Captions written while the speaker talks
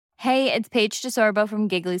Hey, it's Paige DeSorbo from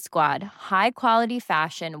Giggly Squad. High quality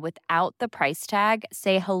fashion without the price tag.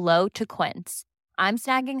 Say hello to Quince. I'm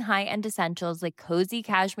snagging high-end essentials like cozy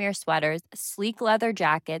cashmere sweaters, sleek leather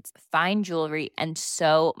jackets, fine jewelry, and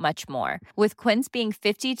so much more. With Quince being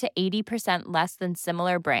 50 to 80% less than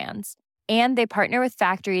similar brands. And they partner with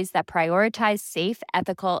factories that prioritize safe,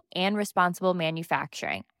 ethical, and responsible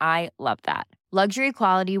manufacturing. I love that. Luxury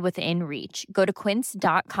quality within reach. Go to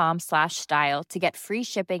quince.com/style to get free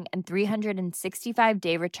shipping and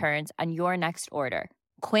 365-day returns on your next order.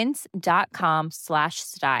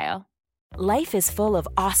 Quince.com/style. Life is full of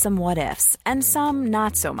awesome what-ifs, and some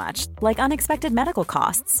not so much, like unexpected medical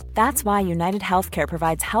costs. That's why United Healthcare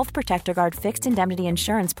provides Health Protector Guard fixed indemnity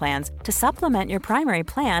insurance plans to supplement your primary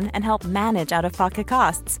plan and help manage out-of-pocket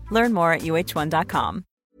costs. Learn more at uh1.com.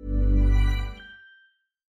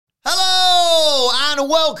 Hello and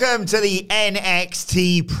welcome to the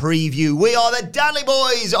NXT preview. We are the Dudley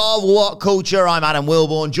Boys of What Culture. I'm Adam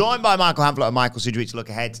Wilborn, joined by Michael Hamflett and Michael Sidgwick to look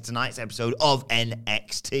ahead to tonight's episode of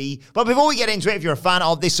NXT. But before we get into it, if you're a fan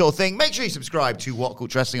of this sort of thing, make sure you subscribe to What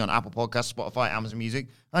Culture Wrestling on Apple Podcasts, Spotify, Amazon Music,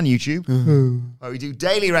 and YouTube. Where we do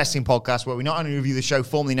daily wrestling podcasts where we not only review the show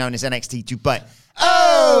formerly known as NXT 2, but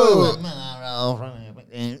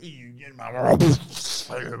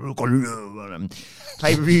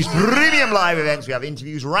pay-per-views, premium live events. We have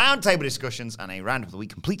interviews, roundtable discussions, and a round of the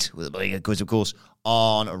week complete with a big quiz, of course,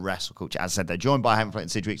 on Wrestle Culture. As I said, they're joined by Hamflett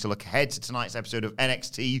and Sidgwick to look ahead to tonight's episode of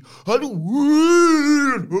NXT.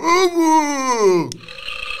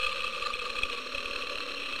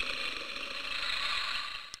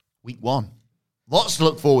 Week 1. Lots to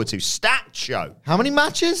look forward to. Stat show. How many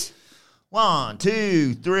matches? 1,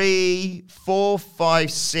 2, 3, 4,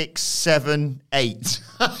 5, 6, 7, 8.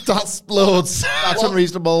 That's loads. That's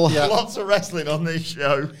unreasonable. Yeah. Lots of wrestling on this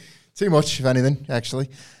show. Too much, if anything, actually.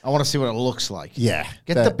 I want to see what it looks like. Yeah.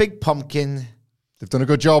 Get the big pumpkin. They've done a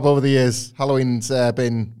good job over the years. Halloween's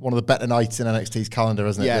been one of the better nights in NXT's calendar,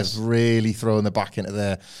 hasn't it? Yes. They've really thrown the back into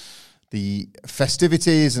the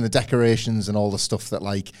festivities and the decorations and all the stuff that,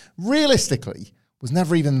 like, realistically was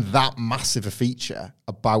never even that massive a feature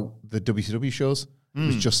about the WCW shows. It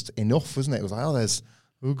was just enough, wasn't it? It was like, oh, there's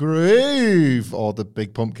a grave or the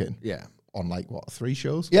big pumpkin. Yeah. On, like, what, 3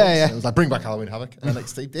 shows? Yeah. It was like, bring back Halloween Havoc. And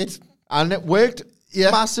NXT did. And it worked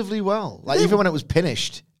massively well. Like, even when it was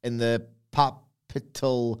finished in the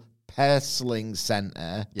Capital Purslane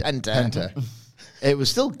Centre, Penta, it was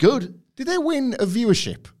still good. Did they win a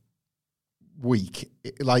viewership week,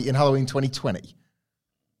 like, in Halloween 2020?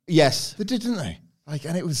 Yes. They did, didn't they? Like,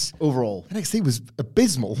 and it was overall NXT was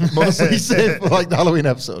abysmal, mostly save for like the Halloween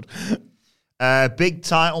episode. Big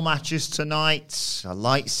title matches tonight. A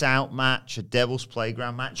lights out match, a Devil's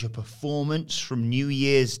Playground match, a performance from New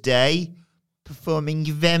Year's Day, performing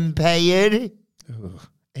Vampire.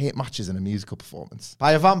 8 matches in a musical performance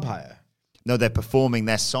by a vampire. No, they're performing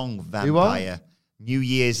their song Vampire. New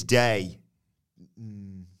Year's Day.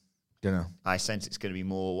 Don't know. I sense it's going to be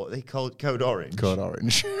more what they call Code Orange. Code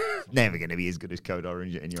Orange. Never going to be as good as Code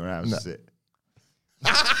Orange in your house, is it?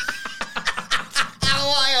 Why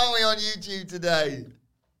are we on YouTube today?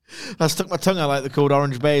 I stuck my tongue out like the Code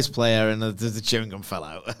Orange bass player and the chewing gum fell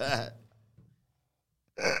out.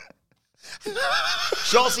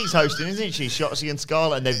 Shotzi's hosting, isn't she? Shotzi and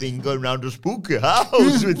Scarlett, and they've been going round a spooky house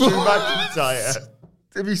with Drew McIntyre.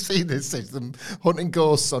 Have you seen this? It's them hunting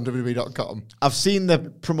ghosts on WWE.com. I've seen the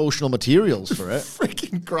promotional materials for it.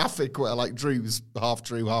 Freaking graphic where like Drew's half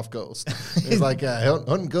Drew, half ghost. It's like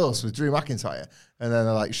hunting ghosts with Drew McIntyre. And then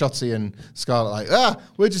they're like Shotzi and Scarlett like,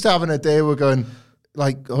 we're just having a day. We're going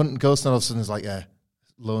like hunting ghosts. And all of a sudden there's like a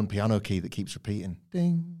lone piano key that keeps repeating.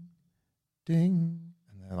 Ding, ding.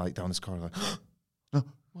 And they're like down this corridor like,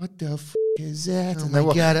 what the f*** is that?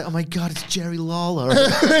 Oh my God, it's Jerry Lawler.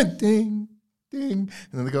 Ding. Ding. And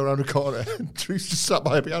then they go around the corner and Drew's just sat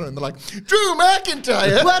by a piano and they're like, Drew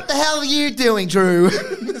McIntyre! What the hell are you doing, Drew?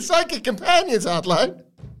 The Psychic Companions hotline.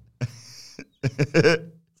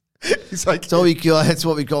 He's like, it's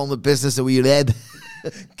what we call in the business that we read.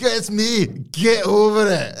 It's me. Get over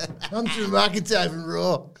it. I'm Drew McIntyre from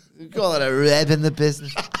Raw. We call it a reb in the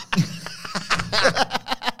business.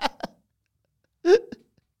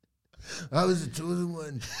 I was a chosen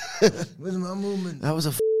one. Where's my movement? That was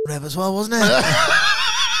a reb as well, wasn't it?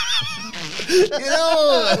 You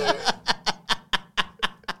know,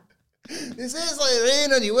 this is like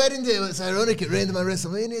rain on your wedding day. It's ironic it rained on my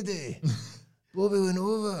WrestleMania day. Bobby went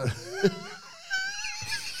over.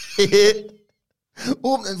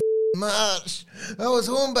 Opening match. I was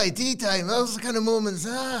home by tea time. That was the kind of moments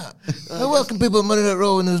that. I welcome people on Monday Night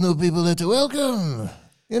Raw when there's no people there to welcome.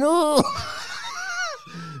 You know?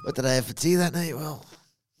 What did I have for tea that night? Well,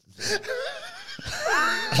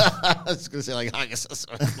 I was going to say like haggis or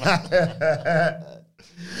something.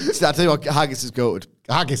 So I'll tell you what, haggis is goated.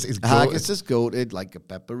 Haggis is good. Haggis is goated like a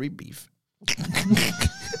peppery beef.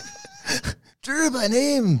 Drew by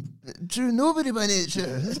name. Drew nobody by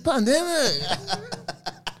nature. It's a pandemic.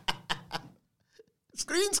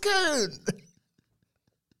 Screens count.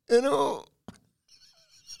 You know.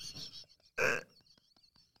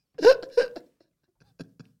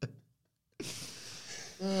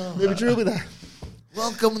 Maybe Drew will be there.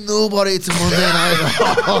 Welcome nobody to Monday Night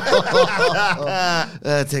Raw.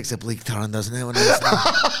 It takes a bleak turn, doesn't it, when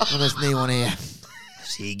there's no one here.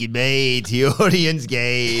 Say goodbye to your audience,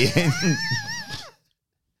 gay.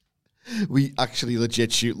 We actually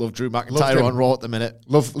legit love Drew Loved McIntyre him. on Raw at the minute.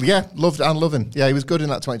 Loved and loving. Yeah, he was good in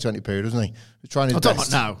that 2020 period, wasn't he? He was trying his I'm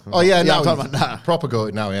best. talking about now. Oh, yeah, Yeah, now. I'm talking about now. Proper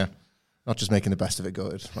goated now, yeah. Not just making the best of it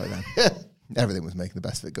goated right then. Everything was making the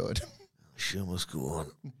best of it goated. Show must go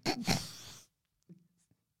on.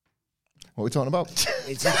 What are we talking about?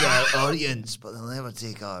 They take our audience, but they'll never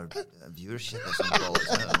take our viewership or something.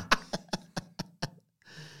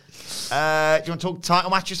 Do you want to talk title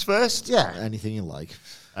matches first? Yeah, anything you like.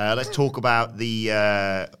 Let's talk about the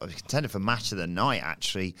contender for match of the night,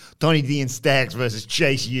 actually. Donnie D and Stags versus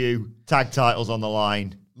Chase U. Tag titles on the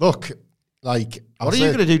line. Look, like... What are you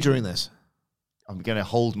going to do during this? I'm going to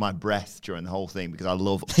hold my breath during the whole thing because I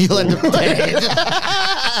love... You'll end up dead.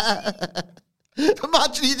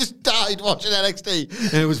 Imagine you just died watching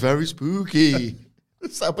NXT. And it was very spooky.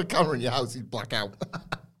 Set up a camera in your house, you'd black out.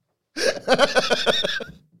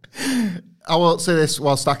 I will say this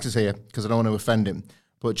while Stax is here, because I don't want to offend him.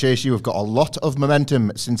 But Chase, you have got a lot of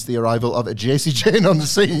momentum since the arrival of JC Jane on the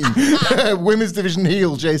scene. Women's division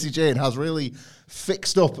heel JC Jane has really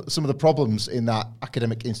fixed up some of the problems in that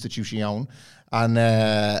academic institution. And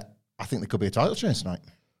I think there could be a title change tonight.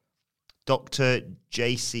 Dr.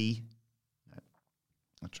 JC...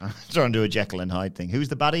 I'm trying to do a Jekyll and Hyde thing. Who's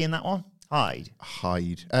the baddie in that one? Hyde.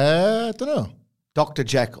 Don't know. Dr.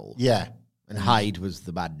 Jekyll. Yeah. And Hyde was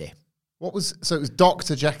the bad day. So it was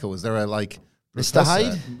Dr. Jekyll. Was there a Mr. Professor?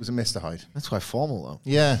 Hyde? It was a Mr. Hyde. That's quite formal, though.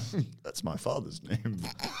 Yeah. That's my father's name.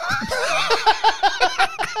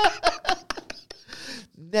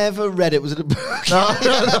 Never read it. Was it a book? No,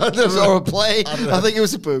 or a play? I think it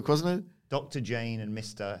was a book, wasn't it? Dr. Jane and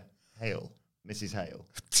Mr. Hale. Mrs. Hale.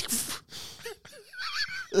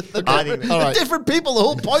 I think they're different people. The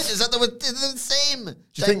whole point is that they're the same.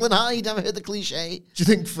 Jekyll and Hyde, never heard the cliche. Do you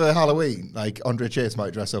think for Halloween, Andre Chase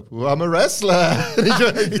might dress up? Oh, I'm a wrestler.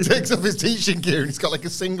 He takes off his teaching gear and he's got a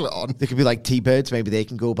singlet on. They could be like T-Birds. Maybe they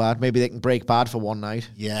can go bad. Maybe they can break bad for one night.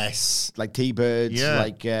 Yes. Like T-Birds. Yeah.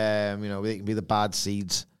 Like, they can be the bad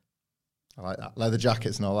seeds. I like that. Leather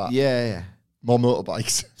jackets and all that. Yeah. More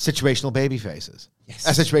motorbikes. Situational baby faces. Yes.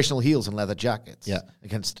 Situational heels and leather jackets. Yeah.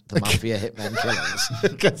 Against the mafia hitmen killers.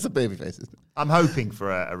 Against the baby faces. I'm hoping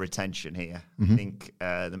for a retention here. I think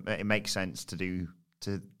it makes sense to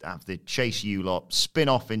have the Chase U lot spin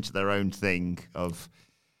off into their own thing of...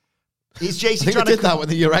 Is JC I think trying they to... did that when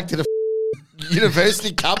they erected a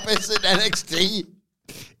university campus in NXT.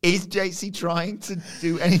 Is JC trying to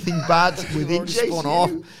do anything bad within spun off.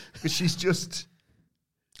 JC? Because she's just...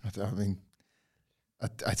 I mean,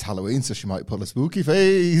 it's Halloween, so she might pull a spooky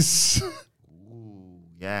face. Ooh,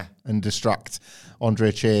 yeah. And distract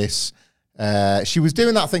Andre Chase. She was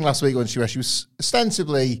doing that thing last week where she was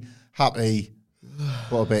ostensibly happy,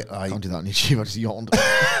 but a bit like... Don't do that on YouTube, I just yawned.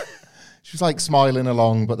 She was smiling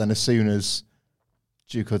along, but then as soon as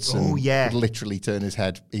Duke Hudson would literally turn his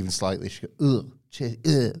head even slightly, she'd go, ugh,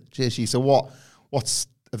 Chase. So what's...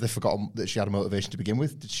 Have they forgotten that she had a motivation to begin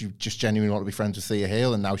with? Did she just genuinely want to be friends with Thea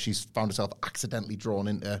Hale, and now she's found herself accidentally drawn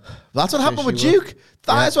into... That's what happened with Duke.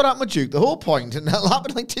 That is what happened with Duke. The whole point, and that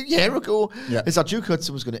happened 2 years ago, is that Duke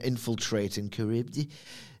Hudson was going to infiltrate and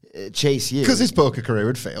Chase U. Because his poker career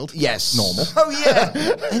had failed. Yes. Normal. Oh, yeah.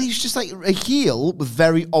 And he's just like a heel with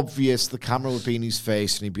very obvious, the camera would be in his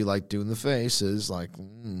face, and he'd be doing the faces,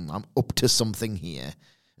 I'm up to something here.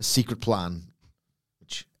 A secret plan,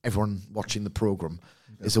 which everyone watching the program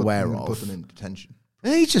is aware of. Put them in detention.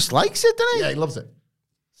 And he just likes it, doesn't he? Yeah, he loves it.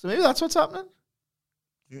 So maybe that's what's happening.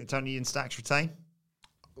 You think Tony and Stacks retain?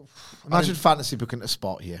 Imagine fantasy booking a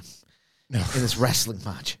spot here in this wrestling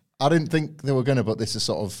match. I didn't think they were going to, but this is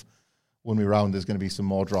sort of when we round, there's going to be some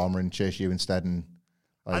more drama in Chase U instead. And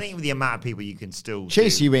I think with the amount of people you can still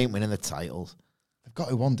Chase U ain't winning the titles. They've got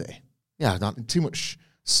to one day. Yeah, not too much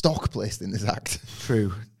stock placed in this act.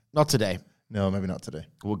 True. Not today. No, maybe not today.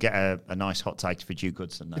 We'll get a nice hot take for Duke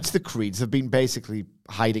Hudson. It's the Creeds. They've been basically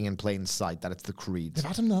hiding in plain sight that it's the Creeds. They've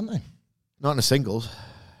had them, haven't they? Not in the singles.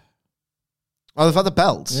 Oh, they've had the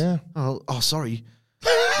belts? Yeah. Oh, sorry.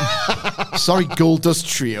 Sorry, Goldust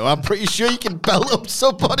Trio. I'm pretty sure you can belt up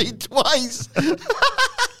somebody twice.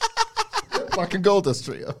 Fucking Goldust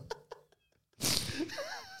Trio.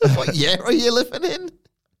 What year are you living in?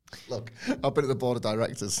 Look, I've been at the board of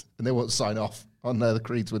directors, and they won't sign off on the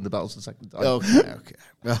Creed to win the belts the second time. Okay.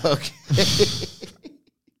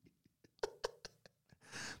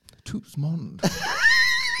 Tootsmond.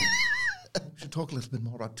 We should talk a little bit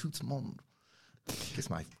more about Tootsmond. Kiss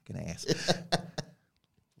my fucking ass.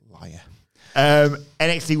 Liar.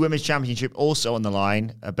 NXT Women's Championship also on the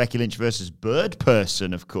line. Becky Lynch versus Bird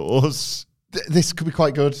Person, of course. This could be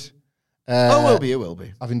quite good. It will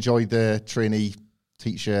be. I've enjoyed the trainee,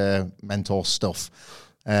 teacher, mentor stuff.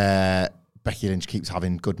 Becky Lynch keeps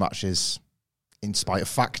having good matches in spite of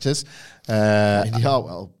factors. In the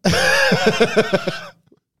Hartwell.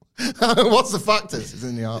 What's the factors? It's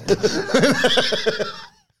in the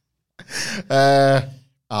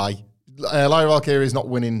Aye. Lyra Valkyrie is not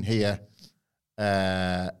winning here.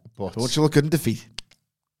 But What you look good in defeat.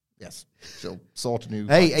 yes, she'll sort of new.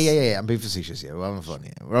 Hey, I'm being facetious here. We're having fun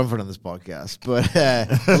here. We're having fun on this podcast. But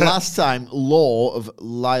the last time, Law of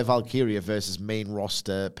Lyra Valkyria versus main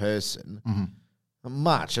roster person, a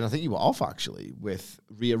match, and I think you were off actually with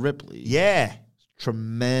Rhea Ripley. Yeah.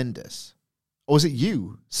 Tremendous. Or was it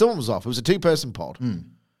you? Someone was off. It was a 2-person pod.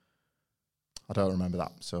 I don't remember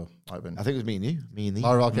that. So I've been. I think it was me and you. Me and thee.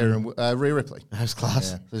 Lyra Valkyrie and Rhea Ripley. That was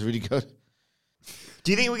class. Yeah. That was really good.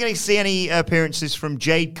 Do you think we're going to see any appearances from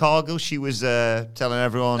Jade Cargill? She was telling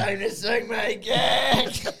everyone to sing my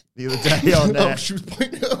gag. the other day on Oh, she was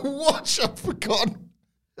pointing at a watch. I've forgotten.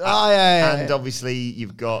 Oh, yeah. And obviously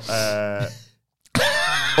you've got other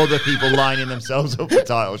people lining themselves up for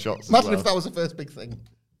title shots. Imagine as well. if that was the first big thing.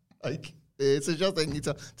 Like, it's a just thing you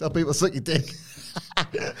tell people suck your dick.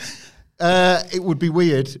 It would be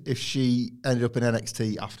weird if she ended up in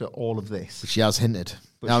NXT after all of this. She has hinted.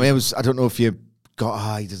 I mean, I don't know if you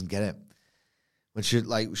got. He doesn't get it. When she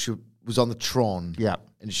was on the Tron, Yeah.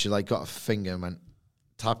 and she got a finger and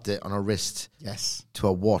tapped it on her wrist Yes. to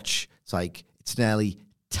a watch. It's like it's nearly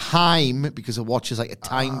time because a watch is like a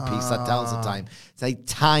timepiece that tells the time. It's like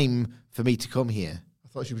time for me to come here. I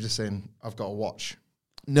thought she was just saying, I've got a watch.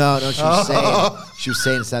 No, she was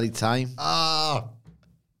saying it's nearly time. I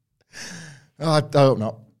hope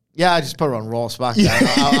not. Yeah, I just put her on Raw SmackDown. Yeah.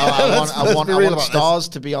 I want be real about stars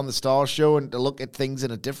to be on the Star Show and to look at things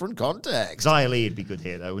in a different context. Xia Li would be good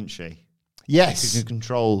here, though, wouldn't she? Yes. She could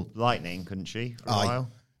control lightning, couldn't she, for a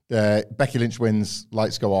while? Becky Lynch wins,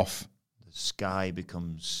 lights go off. The sky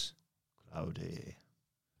becomes cloudy.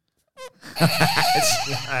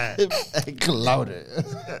 Cloudy.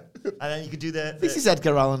 And then you could do the This is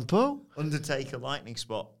Edgar Allan Poe. Undertaker lightning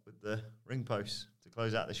spot with the ring post to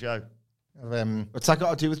close out the show. What's that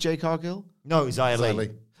got to do with Jay Cargill? No, it's Xia Li.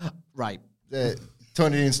 Sadly. Right.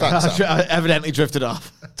 Tony and Stacks up. I evidently drifted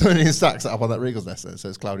off. Tony and Stacks up on that Regal's nest that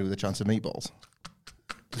says cloudy with a chance of meatballs.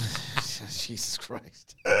 Jesus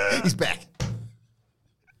Christ. He's back.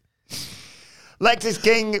 Lexis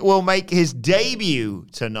King will make his debut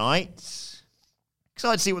tonight.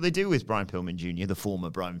 Excited to see what they do with Brian Pillman Jr., the former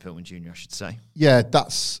Brian Pillman Jr., I should say. Yeah,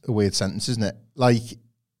 that's a weird sentence, isn't it? Like,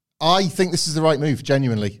 I think this is the right move,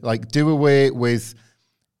 genuinely. Like, do away with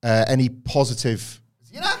any positive. Is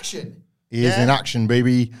he in action? He is in action,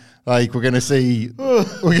 baby. Like, we're gonna see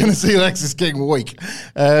Lexis King weak.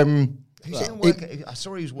 I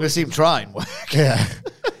saw he was We'll working. see him try and work. Yeah.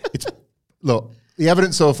 Look, the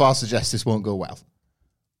evidence so far suggests this won't go well.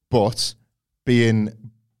 But being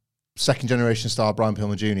second generation star Brian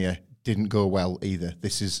Pillman Jr. didn't go well either.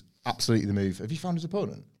 This is absolutely the move. Have you found his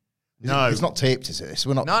opponent? No. It's not taped, is it? This?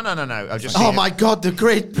 We're not. No. I've just Oh seen my it. God, the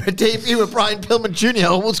great debut of Brian Pillman Jr.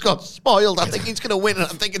 almost got spoiled. I think he's going to win, and I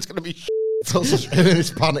think it's going to be It's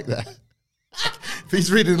panic there. If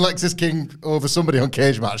he's reading Lexis King over somebody on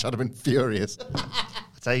Cage Match, I'd have been furious. I'll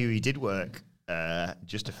tell you, he did work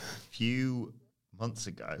just a few months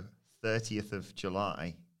ago, 30th of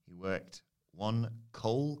July. He worked one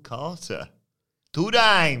Cole Carter 2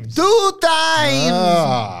 times. 2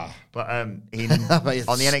 times. But on the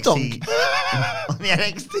Stunk. NXT on the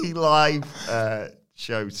NXT live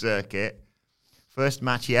show circuit, first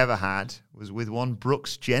match he ever had was with one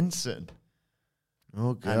Brooks Jensen.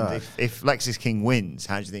 Oh, God. And if Lexis King wins,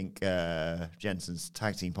 how do you think Jensen's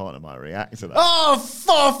tag team partner might react to that? Oh,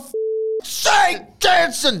 for sake,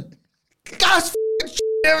 Jensen! Guy's f***ing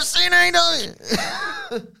you ever seen anything?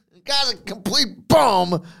 The guy's a complete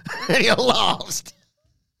bum, and you lost.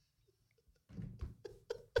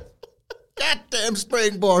 Goddamn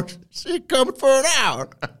springboard. She coming for an hour.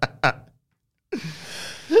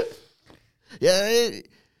 Yeah,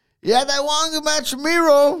 that one good match from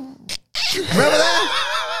Miro. Remember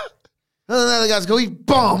that? the guys go, "You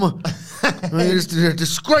bum! You just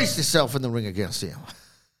disgraced yourself in the ring against him."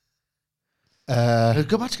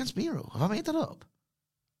 Go match against Miro. Have I made that up?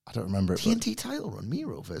 I don't remember it. TNT title run,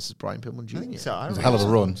 Miro versus Brian Pillman Jr. I think so. It was a hell of a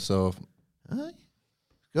run. So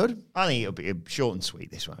Good. I think it'll be short and sweet,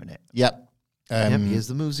 this, won't it? Yep. Here's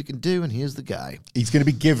the moves he can do, and here's the guy. He's going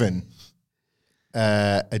to be given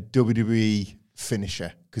a WWE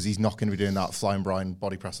finisher because he's not going to be doing that flying Brian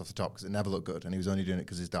body press off the top because it never looked good, and he was only doing it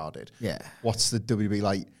because his dad did. Yeah. What's the WWE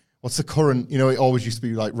like? What's the current? You know, it always used to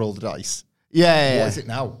be like roll the dice. Yeah. What is it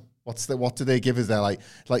now? What do they give us there? Like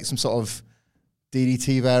some sort of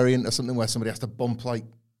DDT variant or something where somebody has to bump like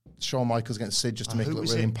Shawn Michaels against Sid just to make it look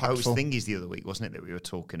really impactful. It was Thingies the other week, wasn't it, that we were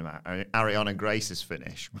talking about? Ariana Grace's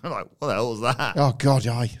finish. We're like, what the hell was that? Oh, God,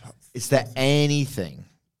 yeah. Is there anything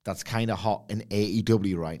that's kind of hot in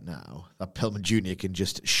AEW right now that Pillman Jr. can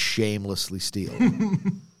just shamelessly steal?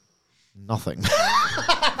 Nothing.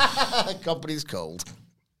 Company's cold.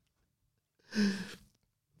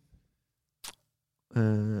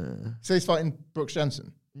 So he's fighting Brooks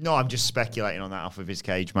Jensen? No, I'm just speculating on that off of his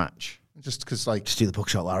cage match. Just because, like... Just do the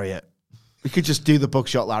buckshot lariat. We could just do the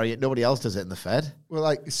buckshot lariat. Nobody else does it in the Fed. Well,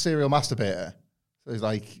 like, serial masturbator. So he's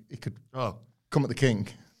like, he could come at the king,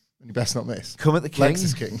 and he best not miss. Come at the king?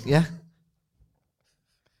 Lexis king. Yeah.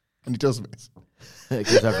 And he does miss. It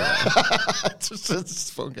goes everywhere. It's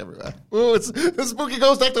spunk everywhere. Oh, it's spooky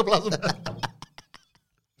ghost ectoplasm.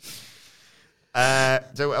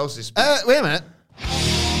 So what else is... Wait a minute.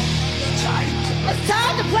 It's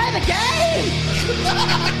time to play the game!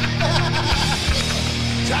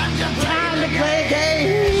 Time to play the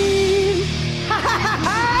game!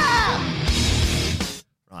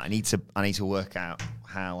 Right, I need to work out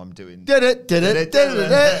how I'm doing.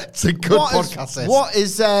 It's a good podcast. What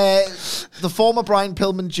is the former Brian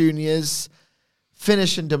Pillman Jr.'s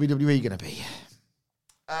finish in WWE going to be?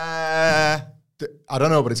 I don't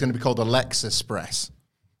know, but it's going to be called the Lexis Press.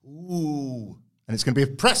 Ooh. And it's going to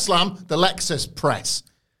be a press slam, the Lexis Press.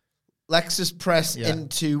 Lexis press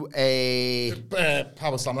into a...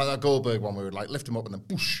 power slam, like that Goldberg one where we would like lift him up and then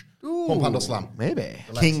boosh. Pump handle slam. Maybe.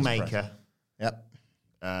 Kingmaker. Yep.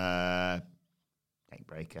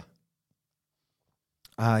 Neckbreaker.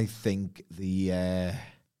 I think it's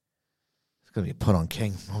going to be a put on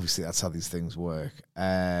King. Obviously, that's how these things work.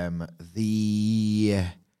 The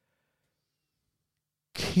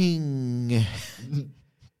King...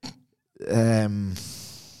 the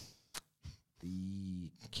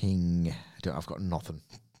King. I've got nothing.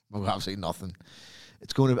 I've got absolutely nothing.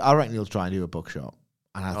 It's going to. I reckon he'll try and do a buckshot.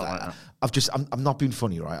 And I'm not being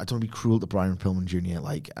funny, right? I don't want to be cruel to Brian Pillman Jr.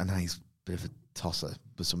 Like, and he's a bit of a tosser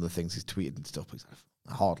with some of the things he's tweeted and stuff. But he's had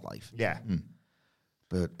a hard life. Yeah.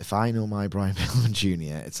 But if I know my Brian Pillman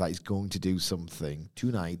Jr., it's like he's going to do something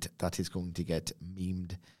tonight that is going to get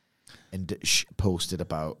memed and posted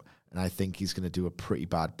about. And I think he's going to do a pretty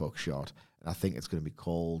bad buckshot. And I think it's going to be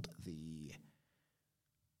called the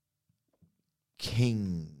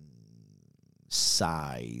King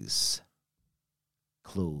Size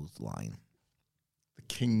Clothesline. The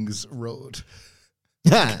King's Road.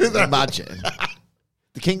 Imagine.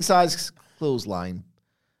 The King Size Clothesline.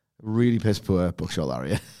 Really piss poor buckshot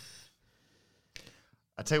lariat.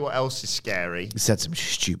 I tell you what else is scary. He said some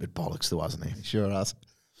stupid bollocks though, hasn't he? He sure has.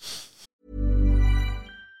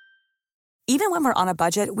 Even when we're on a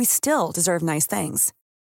budget, we still deserve nice things.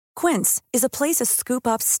 Quince is a place to scoop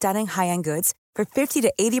up stunning high-end goods for 50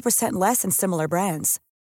 to 80% less than similar brands.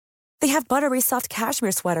 They have buttery soft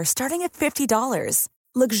cashmere sweaters starting at $50,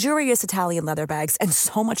 luxurious Italian leather bags, and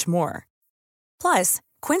so much more. Plus,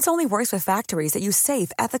 Quince only works with factories that use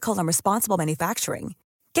safe, ethical, and responsible manufacturing.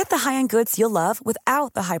 Get the high-end goods you'll love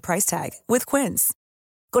without the high price tag with Quince.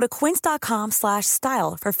 Go to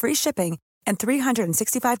quince.com/style for free shipping and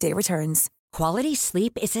 365-day returns. Quality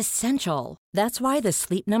sleep is essential. That's why the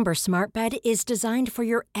Sleep Number Smart Bed is designed for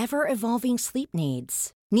your ever-evolving sleep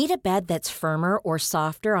needs. Need a bed that's firmer or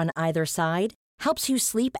softer on either side? Helps you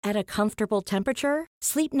sleep at a comfortable temperature?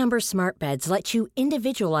 Sleep Number Smart Beds let you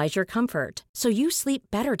individualize your comfort, so you sleep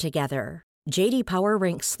better together. J.D. Power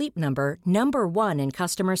ranks Sleep Number number 1 in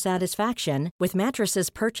customer satisfaction with mattresses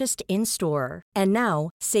purchased in-store. And now,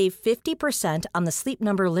 save 50% on the Sleep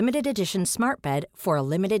Number Limited Edition Smart Bed for a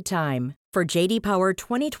limited time. For J.D. Power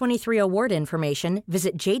 2023 award information,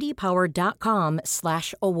 visit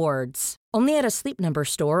jdpower.com/awards. Only at a Sleep Number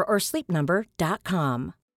store or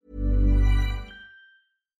sleepnumber.com.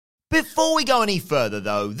 Before we go any further,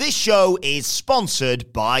 though, this show is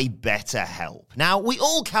sponsored by BetterHelp. Now, we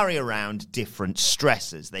all carry around different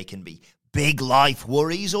stressors. They can be big life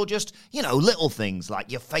worries or just, little things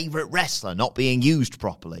like your favorite wrestler not being used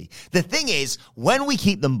properly. The thing is, when we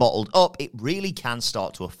keep them bottled up, it really can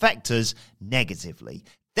start to affect us negatively.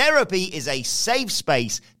 Therapy is a safe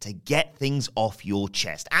space to get things off your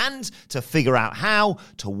chest and to figure out how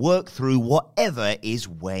to work through whatever is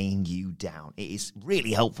weighing you down. It is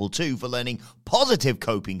really helpful too for learning positive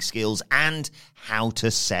coping skills and how to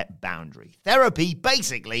set boundaries. Therapy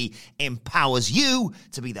basically empowers you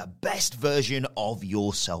to be the best version of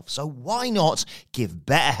yourself. So why not give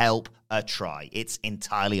BetterHelp a try? It's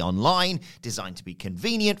entirely online, designed to be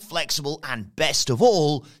convenient, flexible, and best of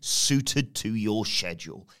all, suited to your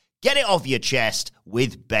schedule. Get it off your chest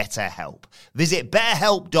with BetterHelp. Visit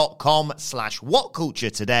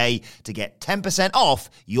betterhelp.com/whatculture today to get 10% off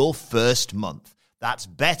your first month. That's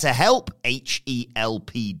BetterHelp,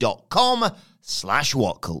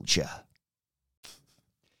 HELP.com/whatculture.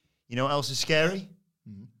 You know what else is scary?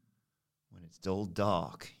 When it's all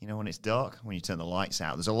dark. You know when it's dark? When you turn the lights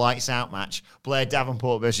out. There's a lights out match. Blair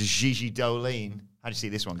Davenport versus Gigi Dolin. How do you see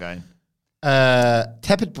this one going?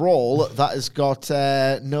 Tepid brawl that has got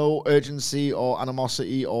no urgency or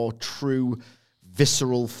animosity or true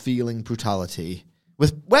visceral feeling brutality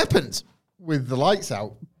with weapons. With the lights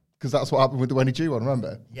out, because that's what happened with the Wendy G one,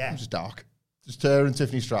 remember? Yeah. It was just dark. Just her and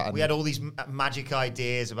Tiffany Stratton. We had all these magic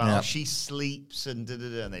ideas about how she sleeps and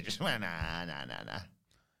da-da-da, and they just went, nah.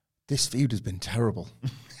 This feud has been terrible.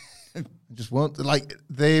 Just won't,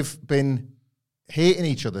 they've been hating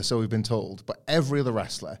each other, so we've been told, but every other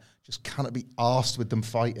wrestler just cannot be arsed with them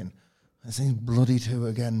fighting. I think bloody two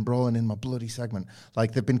again, brawling in my bloody segment.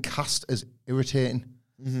 Like, they've been cast as irritating,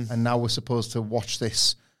 and now we're supposed to watch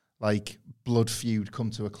this, blood feud come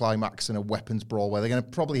to a climax in a weapons brawl where they're going to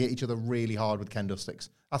probably hit each other really hard with kendo sticks.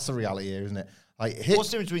 That's the reality here, isn't it? What's the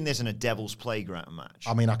difference between this and a Devil's Playground match?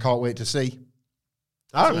 I mean, I can't wait to see.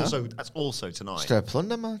 That's also tonight. Just a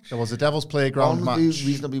plunder match. There was a Devil's Playground One match. will be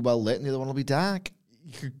reasonably well lit and the other one will be dark.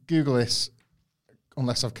 You could Google this,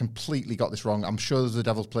 unless I've completely got this wrong. I'm sure there's a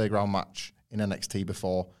Devil's Playground match in NXT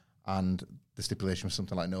before, and the stipulation was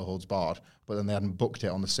something like no holds barred, but then they hadn't booked it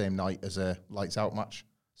on the same night as a lights out match,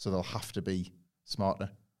 so they'll have to be smarter.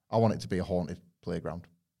 I want it to be a haunted playground.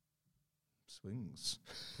 Swings,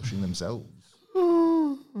 pushing themselves.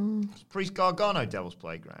 Priest Gargano Devil's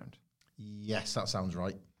Playground. Yes, that sounds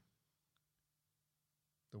right.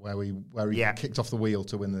 Where he kicked off the wheel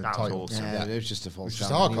to win the title. Awesome. Yeah, it was just a false It's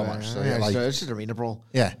just a hardcore match. So it's just an arena brawl.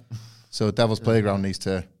 Yeah. So Devil's Playground needs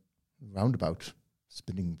to roundabout,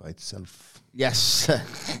 spinning by itself. Yes.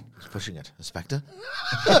 Who's pushing it? A spectre?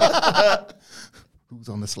 Who's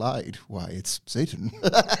on the slide? Why, it's Satan.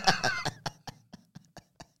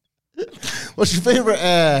 What's your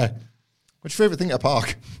favourite thing at a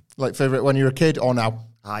park? Favourite when you were a kid or now?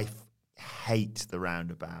 I hate the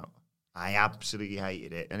roundabout. I absolutely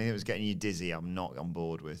hated it. Anything that was getting you dizzy, I'm not on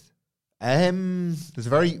board with. There's a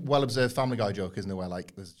very well-observed Family Guy joke, isn't there, where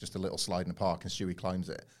there's just a little slide in the park and Stewie climbs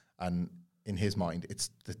it, and in his mind, it's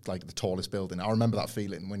the tallest building. I remember that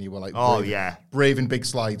feeling when you were braving big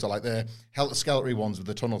slides, or the helter-skelter ones with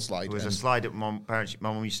the tunnel slide. There was a slide that my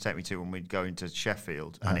mum used to take me to when we'd go into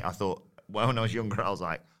Sheffield, and I thought, when I was younger, I was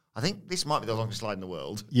like, I think this might be the longest slide in the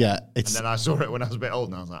world. Yeah, and then I saw it when I was a bit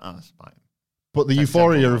older, and I was like, oh, it's fine. But the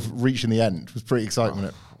euphoria of reaching the end was pretty exciting,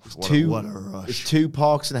 wasn't it? What a rush. There's two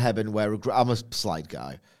parks in heaven where I'm a slide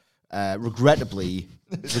guy. Regrettably,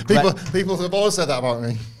 people have always said that about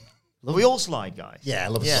me. Are we all slide guys? Yeah, I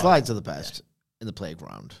love slides are the best in the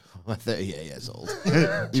playground. I'm 38 years old.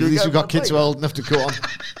 At least we've got kids who are old enough to go on.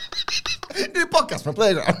 Do a podcast from a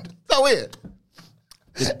playground. Is that weird?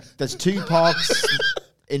 There's two parks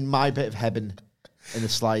in my bit of heaven, and the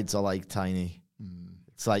slides are tiny.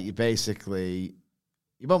 It's you basically,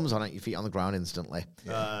 your bum's on it, your feet on the ground instantly.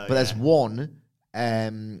 But there's one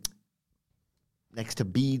next to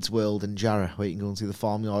Bede's World in Jarrah, where you can go and see the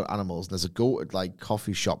farmyard animals. And there's a goated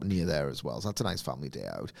coffee shop near there as well. So that's a nice family day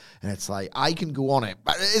out. And it's I can go on it.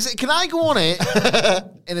 But can I go on it?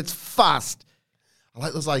 And it's fast. I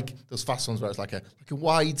like those fast ones where it's like a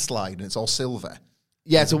wide slide and it's all silver.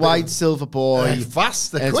 Yeah, it's a wide silver boy.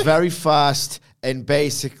 Fast, and it's very fast. And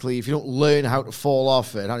basically, if you don't learn how to fall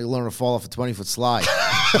off it, how do you learn to fall off a 20-foot slide,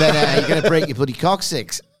 then you're going to break your bloody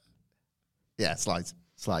coccyx. Yeah, slides.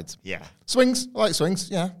 Yeah. Swings. I like swings,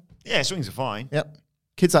 yeah. Yeah, swings are fine. Yep.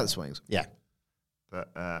 Kids like the swings. Yeah.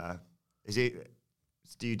 But do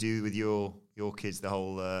you do with your kids the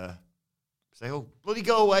whole, say, oh, bloody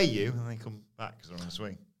go away, you, and they come back because they're on a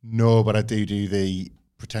swing? No, but I do the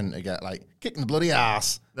pretend to get kicking the bloody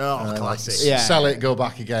ass. Oh, classic. Sell it, go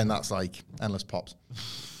back again. That's endless pops.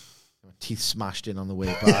 Teeth smashed in on the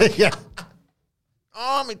way back. Yeah.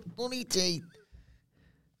 Oh, my bloody teeth.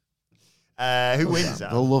 Who wins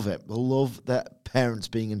that? They'll love it. They'll love their parents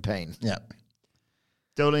being in pain. Yeah.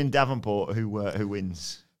 Dolin, Davenport, who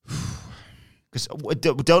wins? Because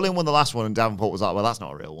Dolin won the last one and Davenport was like, well, that's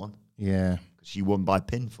not a real one. Yeah. Because she won by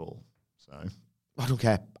pinfall. So I don't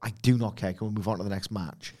care. I do not care. Can we move on to the next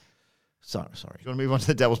match? Sorry. Do you want to move on to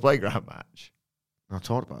the Devil's Playground match? I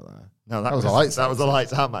talked about that. No, that was the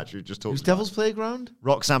lights out match we just talked Who's about. Devil's Playground?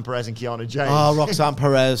 Roxanne Perez and Kiana James. Oh, Roxanne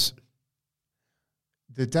Perez.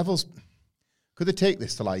 The Devils, could they take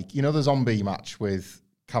this to like, you know, the zombie match with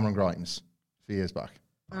Cameron Grimes a few years back?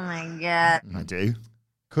 Oh my God. I do.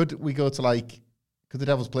 Could we go to like, could the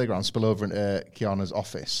Devil's Playground spill over into Kiana's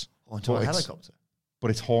office? Onto a helicopter.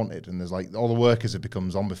 But it's haunted and there's like, all the workers have become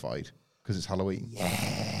zombified because it's Halloween.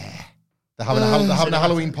 Yeah. They're having a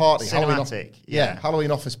Halloween party. Cinematic. Halloween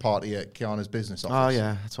office party at Kiana's business office. Oh,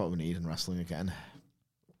 yeah. That's what we need in wrestling again.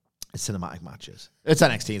 It's cinematic matches. It's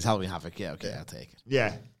NXT. It's Halloween Havoc. Yeah, okay, I'll take it.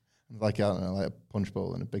 Yeah. Like, I don't know, like a punch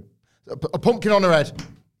bowl and a pumpkin on her head.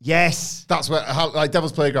 Yes. That's where, like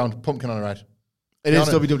Devil's Playground, pumpkin on her head. It is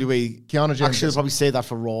WWE. Kiana James. Actually, I'll probably say that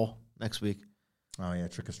for Raw next week. Oh, yeah,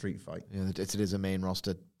 trick or street fight. Yeah, it is a main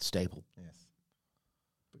roster staple. Yes.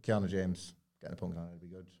 But Kiana James getting a pumpkin on her would be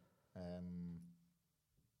good.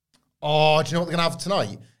 Do you know what they're going to have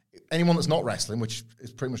tonight? Anyone that's not wrestling, which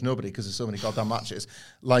is pretty much nobody because there's so many goddamn matches,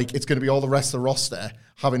 like it's going to be all the rest of the roster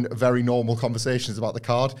having very normal conversations about the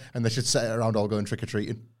card, and they should set it around all going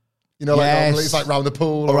trick-or-treating. You know, like normally it's like round the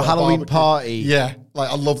pool. Or a Halloween barbecue. party. Yeah, like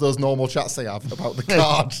I love those normal chats they have about the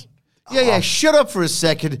card. Yeah, shut up for a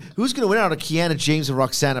second. Who's going to win out of Kiana James and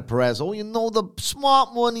Roxana Perez? Oh, you know, the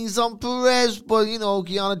smart money's on Perez, but, you know,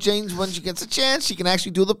 Kiana James, when she gets a chance, she can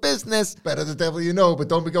actually do the business. Better the devil you know, but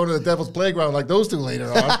don't be going to the Devil's Playground like those two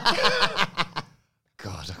later on.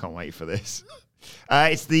 God, I can't wait for this.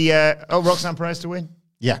 It's the Roxanne Perez to win.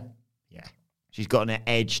 Yeah. Yeah, she's got an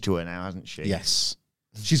edge to her now, hasn't she? Yes.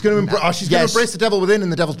 She's going to embrace the devil within in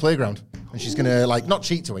the Devil's Playground. And she's going to, like, not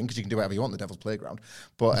cheat to win, because you can do whatever you want in the Devil's Playground.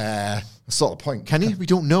 But that's sort of the point. Can you? We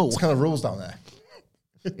don't know. It's kind of rules down there.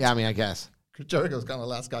 Yeah, I mean, I guess. Jericho's kind of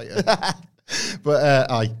the last guy. Yeah.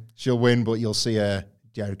 But, she'll win, but you'll see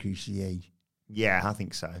Jericho CA. Yeah, I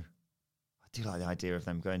think so. I do like the idea of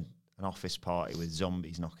them going an office party with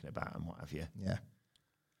zombies knocking about and what have you. Yeah.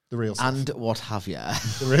 The real stuff. And what have you?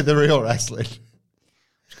 The real wrestling.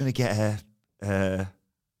 Just going to get a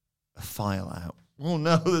file out. Oh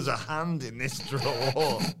no, there's a hand in this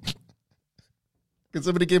drawer. Can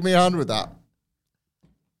somebody give me a hand with that?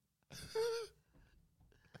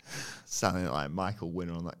 Sounding like Michael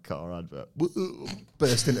Winner on that car advert.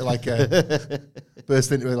 Burst into like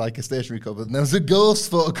a stationery cupboard, and there's a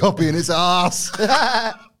ghost photocopying his ass.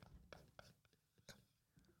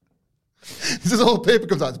 This whole paper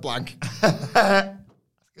comes out, it's blank.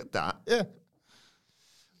 Get that. Yeah.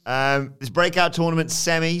 There's breakout tournament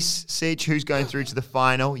semis. Sige, who's going through to the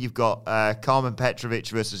final? You've got Carmen Petrovic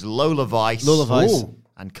versus Lola Vice. Ooh.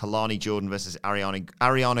 And Kalani Jordan versus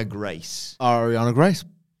Ariana Grace. Ariana Grace.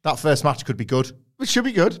 That first match could be good. It should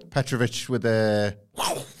be good. Petrovic with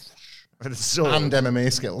With a sword. and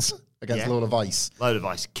MMA skills against Yeah. Lola Vice. Lola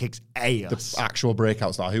Vice kicks ass. The actual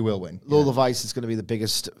breakout star. Who will win? Lola Vice is going to be the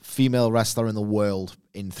biggest female wrestler in the world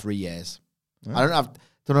in 3 years. I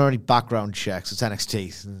don't know any background checks. It's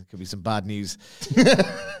NXT. There could be some bad news. You know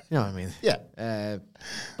what I mean? Yeah.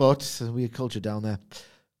 But we had culture down there.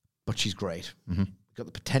 But she's great. Mm-hmm. Got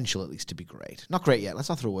the potential, at least, to be great. Not great yet. Let's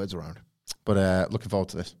not throw words around. But looking forward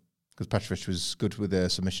to this. Because Petrovic was good with the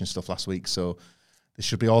submission stuff last week. So there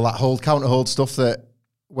should be all that counter hold stuff that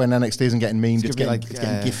when NXT isn't getting memed, it's getting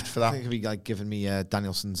gift for I that. think it'd be like giving me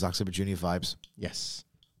Danielson, Zack Sabre Jr. vibes. Yes.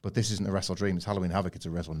 But this isn't a Wrestle Dream. It's Halloween Havoc. It's a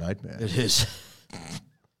Wrestle Nightmare. It is.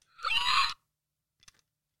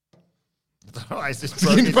 Why is this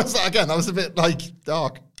Can you press that again? That was a bit,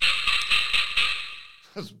 dark.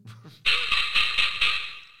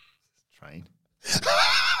 Train.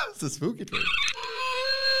 It's a spooky train.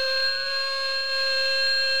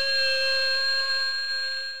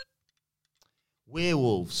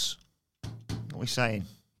 Werewolves. What are we saying?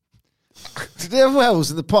 Did they have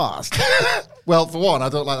werewolves in the past? Well, for one, I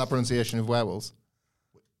don't like that pronunciation of werewolves.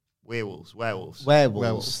 Werewolves.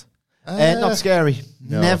 Werewolves. Not scary.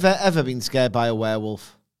 No. Never, ever been scared by a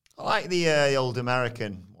werewolf. I like the old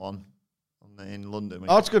American one in London.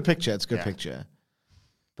 Oh, it's a good picture. It's a good Yeah. picture.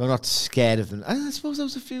 But I'm not scared of them. I suppose there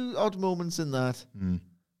was a few odd moments in that.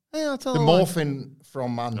 Yeah, I'll tell The a lie. morphing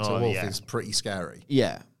from man to wolf yeah. is pretty scary.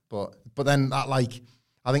 Yeah. But then that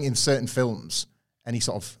I think in certain films, any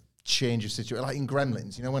sort of change of situation, like in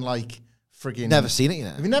Gremlins, when friggin'... Never seen it, you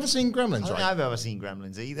know. Have you never seen I Gremlins, don't think right? I've ever seen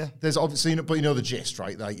Gremlins either. There's obviously, but you know the gist,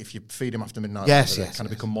 right? Like if you feed them after midnight, Yes, they yes, kind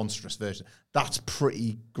of yes. become monstrous versions. That's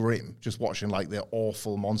pretty grim. Just watching like the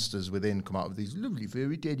awful monsters within come out of these lovely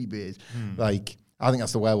furry teddy bears. Like I think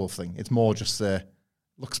that's the werewolf thing. It's more just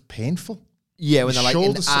looks painful. Yeah, when they're like in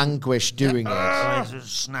Shoulders- anguish doing it.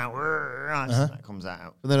 Snout. That comes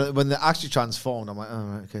out. When they're actually transformed, I'm like, oh,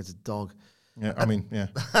 right, okay, it's a dog. Yeah, I mean, yeah,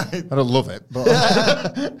 I don't love it, but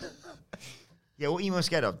Yeah, what are you most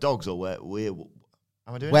scared of? Dogs or werewolf?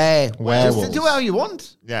 Am I doing it? Werewolves. Just do it how you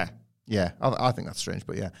want. Yeah. yeah, I think that's strange,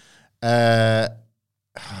 but yeah,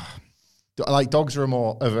 like dogs are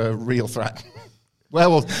more of a real threat.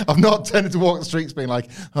 Werewolf. I've not tended to walk the streets being like,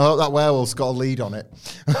 oh, that werewolf's got a lead on it.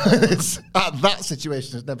 That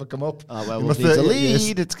situation has never come up. Oh, in werewolf my needs a 38 years.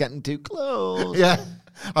 lead. It's getting too close. Yeah,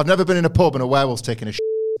 I've never been in a pub and a werewolf's taking a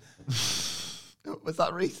Was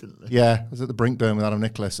that recently? Yeah, I was at the Brinkburn with Adam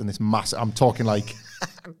Nicholas, and this massive. I'm talking like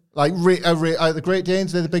the Great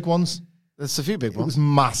Danes. They're the big ones. There's a few big It ones. was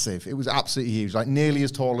massive. It was absolutely huge, like nearly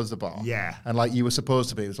as tall as the bar. Yeah. And like you were supposed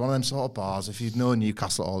to be. It was one of them sort of bars. If you'd known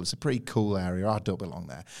Newcastle at all, it's a pretty cool area. I don't belong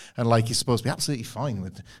there. And like you're supposed to be absolutely fine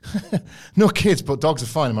with no kids, but dogs are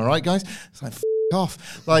fine. Am I right, guys? It's like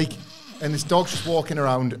off. Like, and this dog's just walking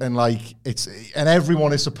around, and like and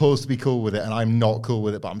everyone is supposed to be cool with it, and I'm not cool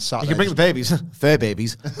with it. But I'm sat. You there can bring the babies. Fair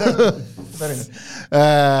babies.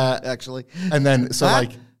 Actually. And then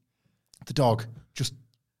like the dog just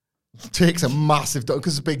takes a massive dog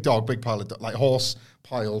because it's a big dog, big pile of like horse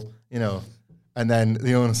pile, you know. And then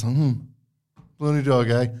the owner's like, bloody dog,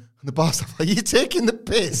 eh? And the boss like, you're taking the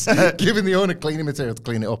piss, giving the owner cleaning material to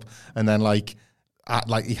clean it up, and then like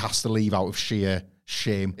he has to leave out of sheer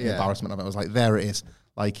shame and embarrassment of it. I was like, there it is.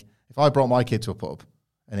 Like if I brought my kid to a pub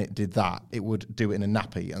and it did that, it would do it in a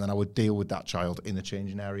nappy, and then I would deal with that child in the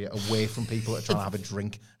changing area, away from people that are trying to have a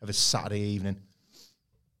drink of a Saturday evening.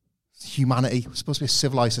 Humanity. We're supposed to be a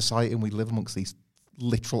civilized society, and we live amongst these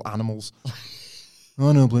literal animals.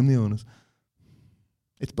 Oh no, blame the owners.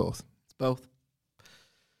 It's both. It's both.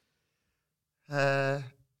 Is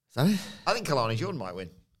that it? I think Kalani Jordan might win.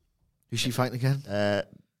 Who's she fighting again?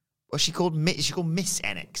 What's she called? Is she called Miss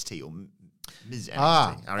NXT or Ms.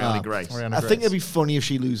 NXT? Ariana Grace. Ariana I Grace. think it'd be funny if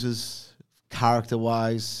she loses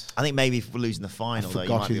character-wise. I think maybe if we're losing the final, though, you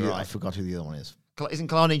might be I right. forgot who the other one is. Isn't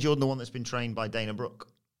Kalani Jordan the one that's been trained by Dana Brooke?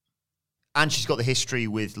 And she's got the history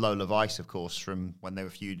with Lola Vice, of course, from when they were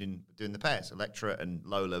feuding, doing the pairs, Elektra and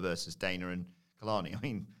Lola versus Dana and Kalani. I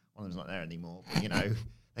mean, one of them's not there anymore, but, you know,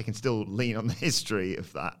 they can still lean on the history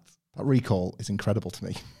of that. That recall is incredible to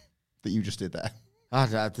me that you just did there.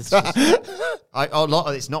 It's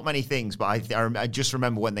It's not many things, but I just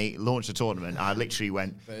remember when they launched the tournament, I literally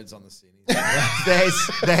went, birds on the scene.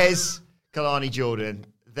 there's Kalani Jordan,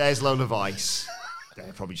 there's Lola Vice.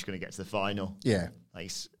 They're probably just going to get to the final. Yeah. Like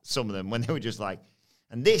some of them, when they were just like,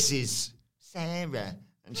 and this is Sarah.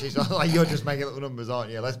 And she's like, you're just making little numbers, aren't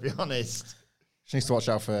you? Let's be honest. She needs to watch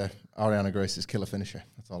out for Ariana Grace's killer finisher.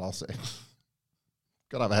 That's all I'll say.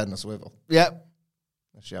 Got to have a head in a swivel. Yep.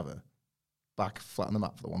 Does she have a back flat on the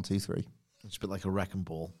map for the 1, 2, 3? It's a bit like a wrecking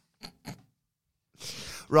ball.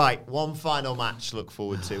 Right, one final match to look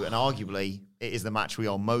forward to, and arguably it is the match we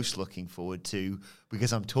are most looking forward to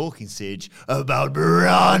because I'm talking, Sige, about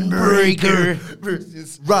Braun Breaker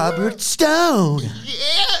versus Robert Stone.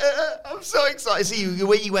 Yeah, I'm so excited. See, the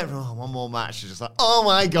way you went from one more match to just like, oh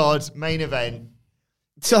my god, main event.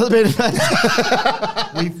 So the main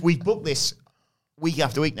event. We've booked this week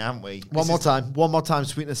after week now, haven't we? One more time,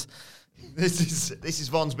 sweetness. This is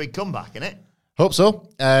Von's big comeback, isn't it? Hope so.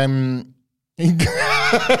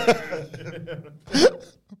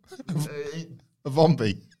 A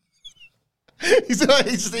Vombi. He's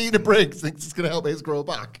just eating a brick, thinks it's going to help his grow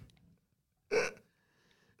back.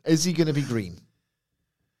 Is he going to be green?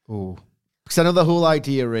 Oh, Because I know the whole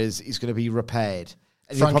idea is he's going to be repaired.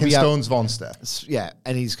 And he'll probably have- Frankenstein's Vonster. Yeah,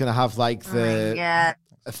 and he's going to have like a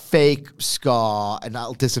fake scar, and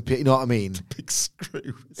that'll disappear. You know what I mean? Big screw.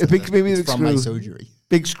 Maybe It's big from my screw. surgery.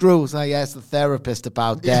 Big screw. So yes, the therapist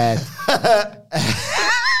about dead.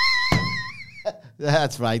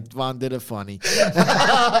 That's right. Von did it funny.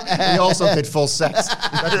 He also did full sex.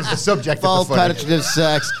 That was the subject Full of the funny. penetrative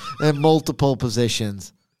sex in multiple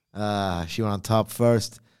positions. She went on top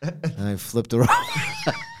first, and I flipped her around.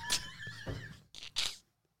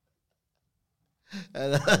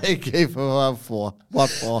 And I gave her what for? What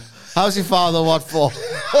for? How's your father? What for?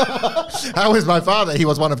 How is my father? He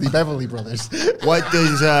was one of the Beverly Brothers. What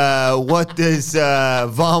does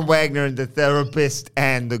Von Wagner and the therapist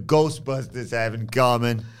and the Ghostbusters have in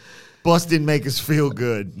common? Busting make us feel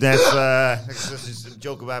good. That's just a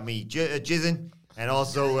joke about me jizzing, and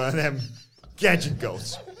also them Gadget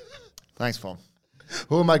goals. Thanks, Fawn.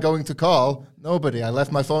 Who am I going to call? Nobody. I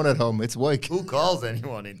left my phone at home. It's work. Who calls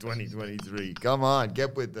anyone in 2023? Come on,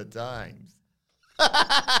 get with the times.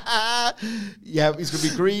 Yeah, he's going to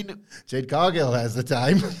be green. Jade Cargill has the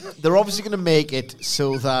time. They're obviously going to make it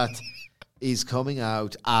so that he's coming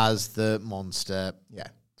out as the monster. Yeah.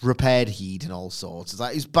 Repaired heat and all sorts. It's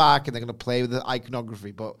like he's back and they're going to play with the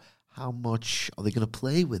iconography, but how much are they going to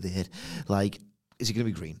play with it? Like, is he going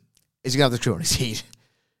to be green? Is he going to have the crew on his heat?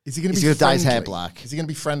 Is he going Is to he be gonna dye his friendly? hair black? Is he going to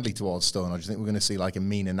be friendly towards Stone, or do you think we're going to see like a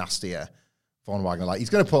meaner, nastier Von Wagner? Like, he's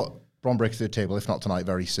going to put Braun Breaker to the table, if not tonight,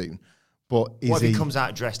 very soon. But is What if he he comes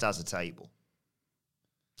out dressed as a table?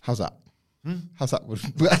 How's that? How's that?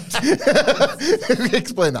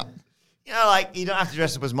 Explain that. You know, like, you don't have to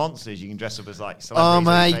dress up as monsters. You can dress up as, like, Oh celebrities.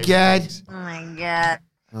 my and God. things. Oh my God.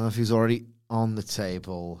 Oh, if he's already on the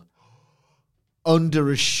table under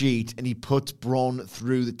a sheet and he puts Braun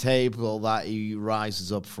through the table that he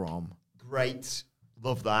rises up from. Great.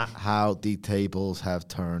 Love that. How the tables have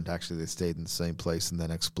turned. Actually, they stayed in the same place and then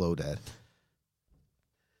exploded.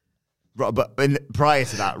 But prior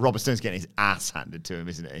to that, Robert Stone's getting his ass handed to him,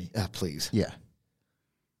 isn't he? Yeah, please. Yeah.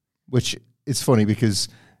 Which is funny because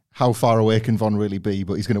how far away can Von really be?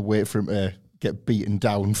 But he's going to wait for him to get beaten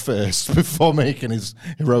down first before making his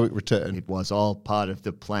heroic return. It was all part of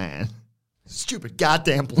the plan. Stupid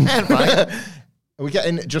goddamn plan, right? Are we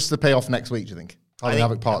getting just the payoff next week, do you think? I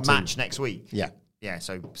Havoc think part match 2. next week. Yeah. Yeah,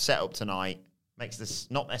 so set up tonight. Makes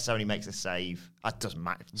this, not necessarily makes a save. That doesn't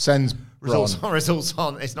matter. Sends Results Braun. on, results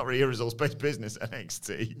on. It's not really a results-based business,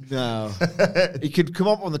 NXT. No. He could come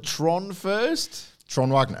up on the Tron first. Tron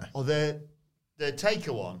Wagner. Or the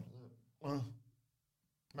Taker one. Well,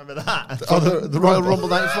 remember that? Oh, the Royal Rumble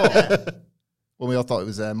 94. When we all thought it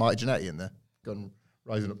was Marty Jannetty in there. Gone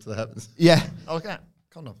rising up to the heavens. Yeah. Oh, look at that.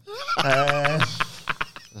 Condom.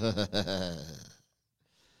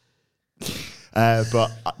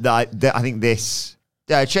 But I think this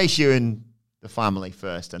Chase you and the family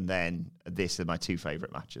first, and then this are my two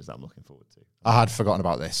favourite matches that I'm looking forward to. I had forgotten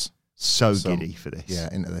about this. So giddy for this.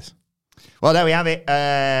 Yeah, into this. Well, there we have it.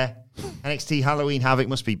 NXT Halloween Havoc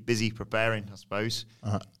must be busy preparing, I suppose.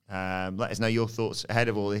 Let us know your thoughts ahead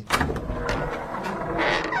of all this.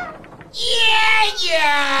 Yeah!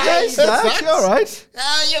 Yes, that's all right.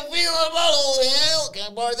 How you feeling about all this?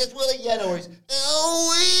 Can I borrow this Willie? Yeah, no worries.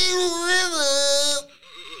 Oh, River.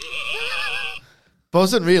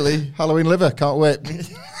 Buzzing, really. Halloween liver, can't wait.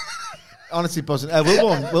 Honestly, buzzing.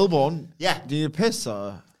 Wilborn. Yeah. Do you piss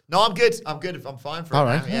or? No, I'm good. I'm fine for All it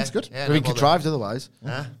right. now. Yeah, it's good. Yeah, We no could bother. drive otherwise.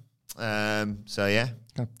 So, yeah.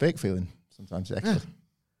 Kind of fake feeling sometimes. Extra.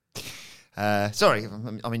 Sorry,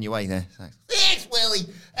 I'm in your way there. Thanks. Thanks, Willie.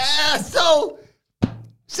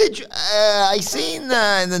 I seen in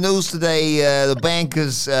the news today the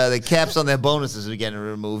bankers, the caps on their bonuses are getting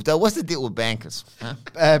removed. What's the deal with bankers?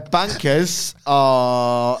 Huh? Bankers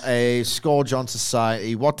are a scourge on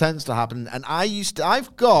society. What tends to happen, and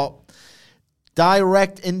I've got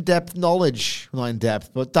direct, in-depth knowledge, not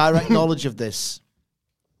in-depth, but direct knowledge of this,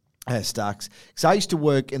 Stacks. Because I used to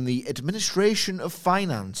work in the administration of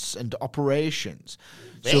finance and operations.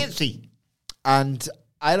 Fancy. And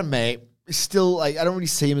I had a mate, still, like, I don't really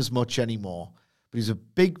see him as much anymore, but he's a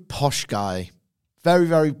big posh guy, very,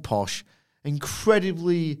 very posh,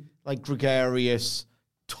 incredibly, like, gregarious,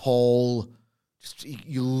 tall, just,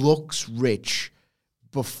 he looks rich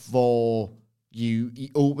before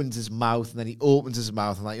he opens his mouth, and then he opens his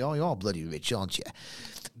mouth, and like, oh, you're bloody rich, aren't you?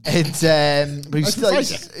 And, but he's still,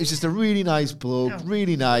 he's just a really nice bloke,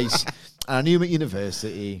 really nice, and I knew him at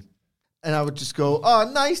university, and I would just go, oh,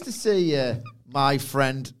 nice to see you, my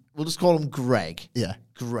friend. We'll just call him Greg. Yeah.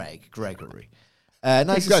 Gregory.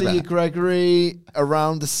 Nice to see you, Gregory,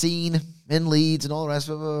 around the scene in Leeds and all the rest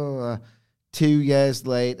of it. 2 years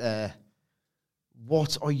later,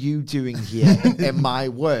 what are you doing here in my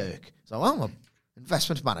work? So, I'm an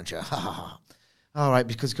investment manager. All right,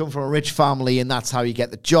 because you come from a rich family and that's how you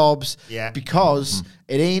get the jobs. Yeah. Because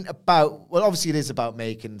it ain't about, well, obviously it is about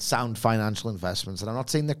making sound financial investments. And I'm not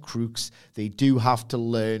saying they're crooks. They do have to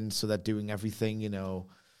learn, so they're doing everything,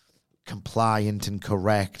 compliant and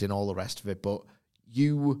correct and all the rest of it. But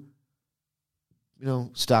you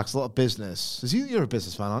Stark's a lot of business. You're a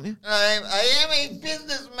businessman, aren't you? I am a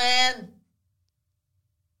businessman.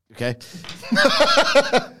 Okay.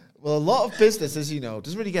 Well, a lot of business, as you know,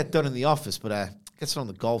 doesn't really get done in the office, but gets done on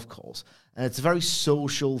the golf course. And it's a very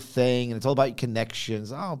social thing, and it's all about your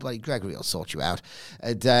connections. Oh, bloody Gregory will sort you out.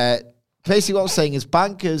 And basically what I'm saying is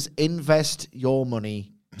bankers invest your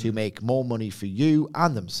money to make more money for you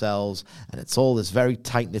and themselves, and it's all this very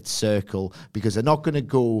tight-knit circle because they're not going to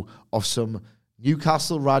go off some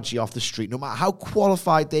Newcastle Raji off the street, no matter how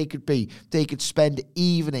qualified they could be, they could spend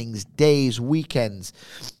evenings, days, weekends,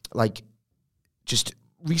 like just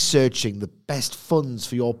researching the best funds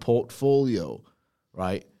for your portfolio,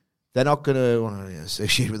 right? They're not going to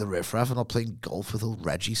associate with the riffraff and not playing golf with old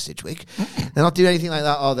Reggie Sidgwick. They're not doing anything like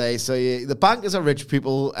that, are they? So the bankers are rich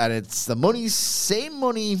people, and it's the money, same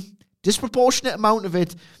money, disproportionate amount of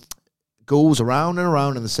it goes around and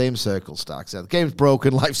around in the same circle, Stacks. The game's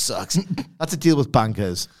broken, life sucks. That's a deal with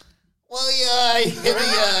bankers. Well, yeah,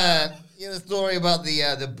 the story about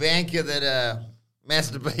the banker that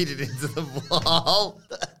masturbated into the ball.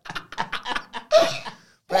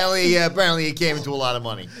 Apparently, he came into a lot of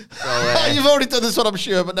money. So, you've already done this one, I'm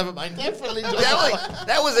sure, but never mind. Definitely.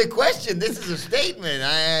 That was a question. This is a statement.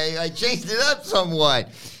 I changed it up somewhat.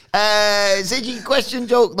 Ziggy, question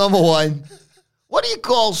joke number 1. What do you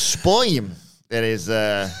call sperm that is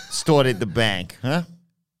stored at the bank? Huh?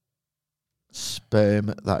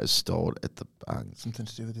 Sperm that is stored at the bank. Something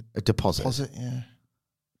to do with a deposit. Deposit, yeah.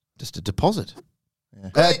 Just a deposit.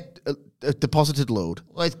 Yeah. A deposited load.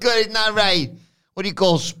 Well, it's good. It's not right. What do you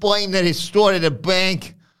call sperm that is stored at a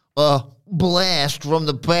bank? A blast from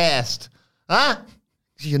the past. Huh?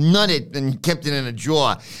 You nutted and kept it in a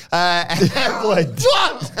drawer.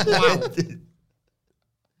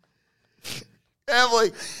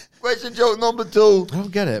 Emily, question joke number 2. I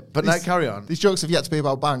don't get it, but carry on. These jokes have yet to be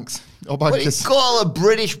about banks or What do you bankers. call a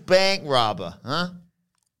British bank robber? Huh?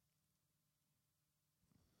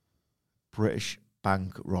 British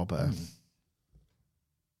bank robber.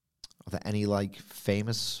 Are there any, like,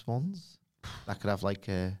 famous ones that could have, like,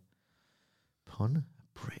 a pun?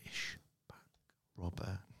 British bank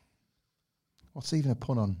robber. What's even a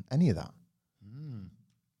pun on any of that?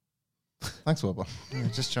 Thanks, Wilbur. Yeah,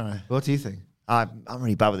 just trying to... What do you think? I'm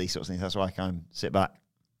really bad with these sorts of things. That's why I can't sit back.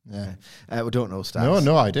 Yeah. We don't know, Stacks.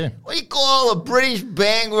 No idea. What do you call a British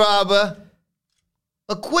bank robber?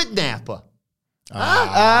 A kidnapper.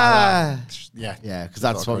 Yeah. Yeah, because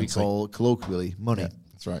that's what we call colloquially money. Yeah,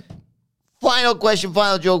 that's right. Final question,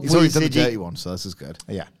 final joke. He's already please, done the Gigi. dirty one, so this is good.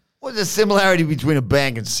 Yeah. What's the similarity between a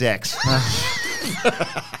bank and sex?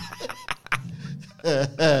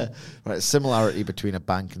 Right, similarity between a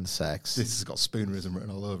bank and sex. This has got spoonerism written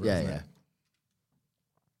all over it. Yeah, hasn't yeah. it?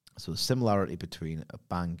 So the similarity between a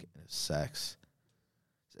bank and a sex.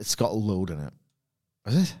 It's got a load in it.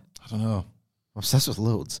 Is it? I don't know. I'm obsessed with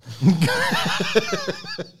loads.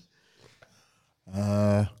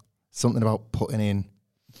 Something about putting in,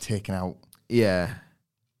 taking out. Yeah.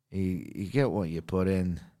 You get what you put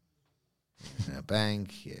in a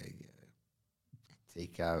bank. You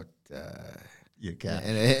take out... You get.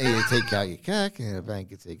 And you take out your cash, and in a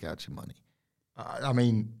bank you take out your money. I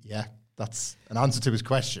mean, yeah, that's an answer to his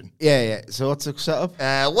question. Yeah. So what's the setup?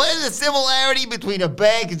 What is the similarity between a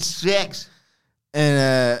bank and sex?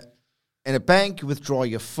 In a bank, you withdraw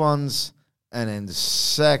your funds, and in the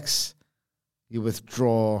sex, you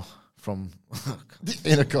withdraw from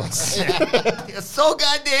Intercourse. You're so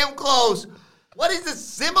goddamn close. What is the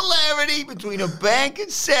similarity between a bank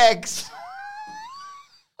and sex?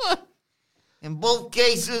 In both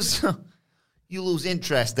cases, you lose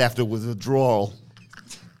interest after withdrawal.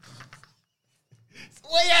 That's the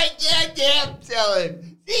way I goddamn tell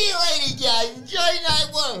him. See you later, guys. Enjoy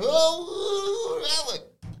night one. Havoc.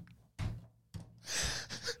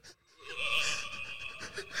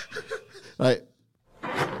 Right.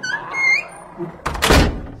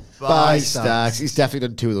 Bye, Stacks. He's definitely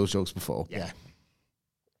done 2 of those jokes before. Yeah.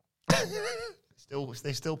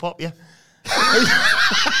 They still pop, yeah?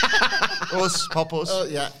 Us, pop us. Oh,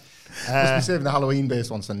 yeah. Must be saving the Halloween-based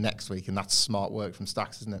ones for next week, and that's smart work from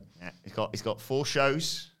Stacks, isn't it? Yeah, he's got 4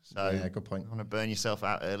 shows, so Yeah, good point. You want to burn yourself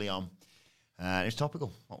out early on. It's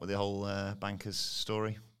topical. What with the whole bankers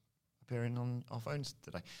story appearing on our phones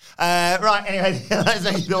today. Right, anyway, let's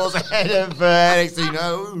make those ahead of NXT.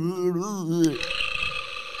 No.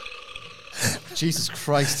 Jesus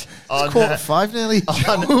Christ. On, It's 4:45 nearly.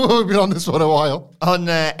 We've been on this one a while. On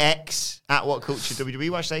X, at What Culture WWE,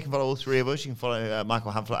 watch there. You can follow all 3 of us. You can follow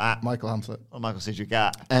Michael Hamflet at Michael Hamflet. or Michael Sidgwick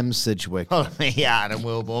at M. Sidgwick. Follow me at Adam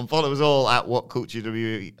Wilborn. Follow us all at What Culture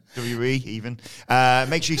WWE even.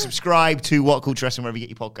 Make sure you subscribe to What Culture Wrestling wherever you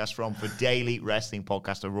get your podcast from for daily wrestling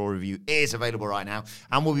podcast. A Raw review is available right now.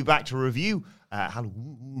 And we'll be back to review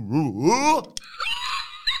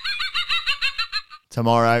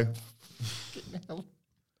tomorrow.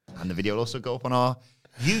 And the video will also go up on our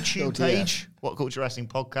YouTube page, What Culture Wrestling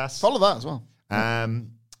Podcast. Follow that as well.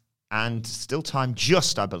 And still time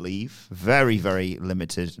just, I believe, very, very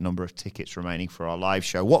limited number of tickets remaining for our live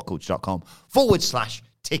show,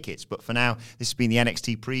 whatculture.com/tickets. But for now, this has been the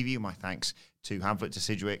NXT preview. My thanks to Hamflet, to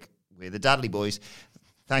Sidgwick, We're the Dudley Boys.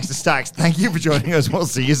 Thanks to Stax. Thank you for joining us. We'll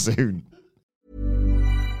see you soon.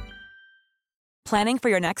 Planning for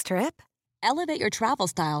your next trip? Elevate your travel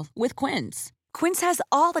style with Quince. Quince has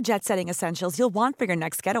all the jet-setting essentials you'll want for your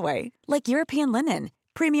next getaway, like European linen,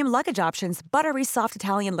 premium luggage options, buttery soft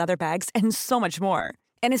Italian leather bags, and so much more.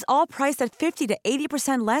 And is all priced at 50 to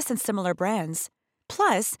 80% less than similar brands.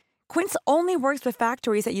 Plus, Quince only works with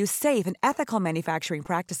factories that use safe and ethical manufacturing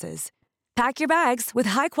practices. Pack your bags with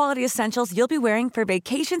high-quality essentials you'll be wearing for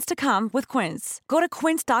vacations to come with Quince. Go to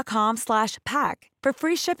quince.com/pack for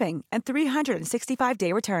free shipping and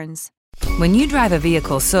 365-day returns. When you drive a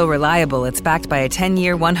vehicle so reliable it's backed by a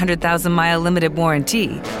 10-year, 100,000-mile limited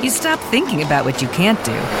warranty, you stop thinking about what you can't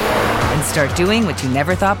do and start doing what you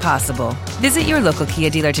never thought possible. Visit your local Kia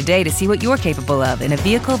dealer today to see what you're capable of in a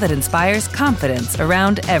vehicle that inspires confidence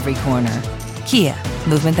around every corner. Kia,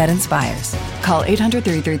 movement that inspires. Call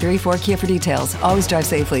 800-333-4KIA for details. Always drive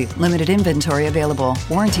safely. Limited inventory available.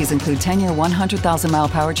 Warranties include 10-year 100,000-mile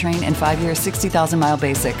powertrain and 5-year 60,000-mile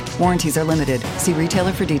basic. Warranties are limited. See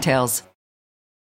retailer for details.